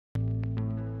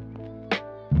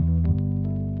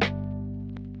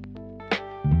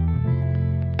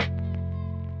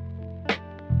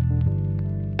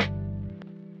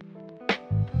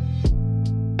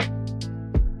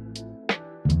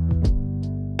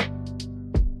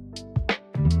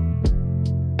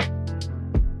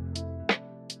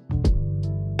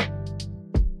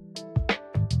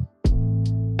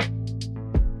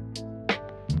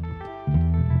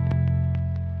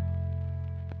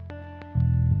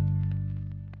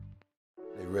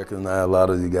They recognize a lot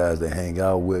of the guys that hang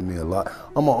out with me a lot.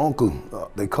 I'm an uncle.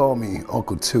 They call me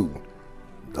Uncle Toot.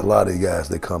 A lot of the guys,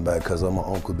 they come back because I'm an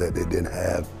uncle that they didn't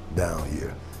have down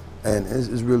here. And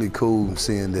it's really cool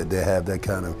seeing that they have that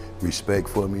kind of respect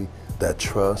for me, that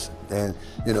trust. And,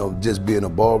 you know, just being a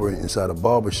barber inside a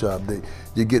barbershop,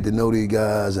 you get to know these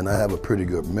guys, and I have a pretty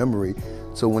good memory.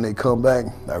 So when they come back,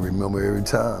 I remember every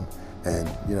time. And,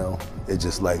 you know, it's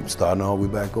just like starting all the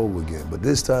way back over again. But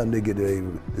this time they get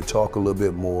to talk a little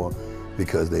bit more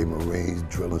because they Marines,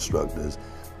 drill instructors.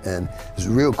 And it's a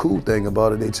real cool thing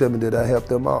about it. They tell me that I helped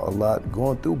them out a lot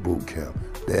going through boot camp.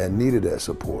 They had needed that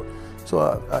support. So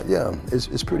yeah,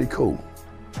 it's pretty cool.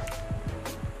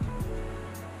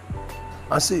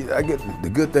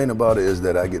 The good thing about it is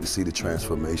that I get to see the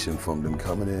transformation from them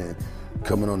coming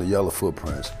on the yellow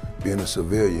footprints, being a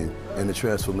civilian, and the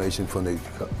transformation from they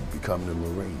becoming a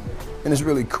Marine. And it's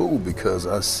really cool because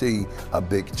I see a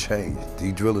big change.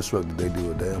 The drill instructors, they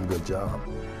do a damn good job.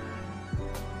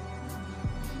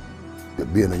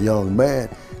 Being a young man,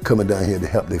 coming down here to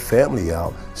help their family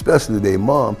out, especially their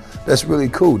mom, that's really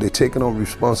cool. They're taking on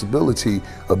responsibility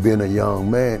of being a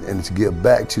young man and to give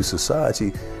back to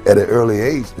society at an early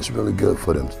age. It's really good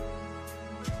for them.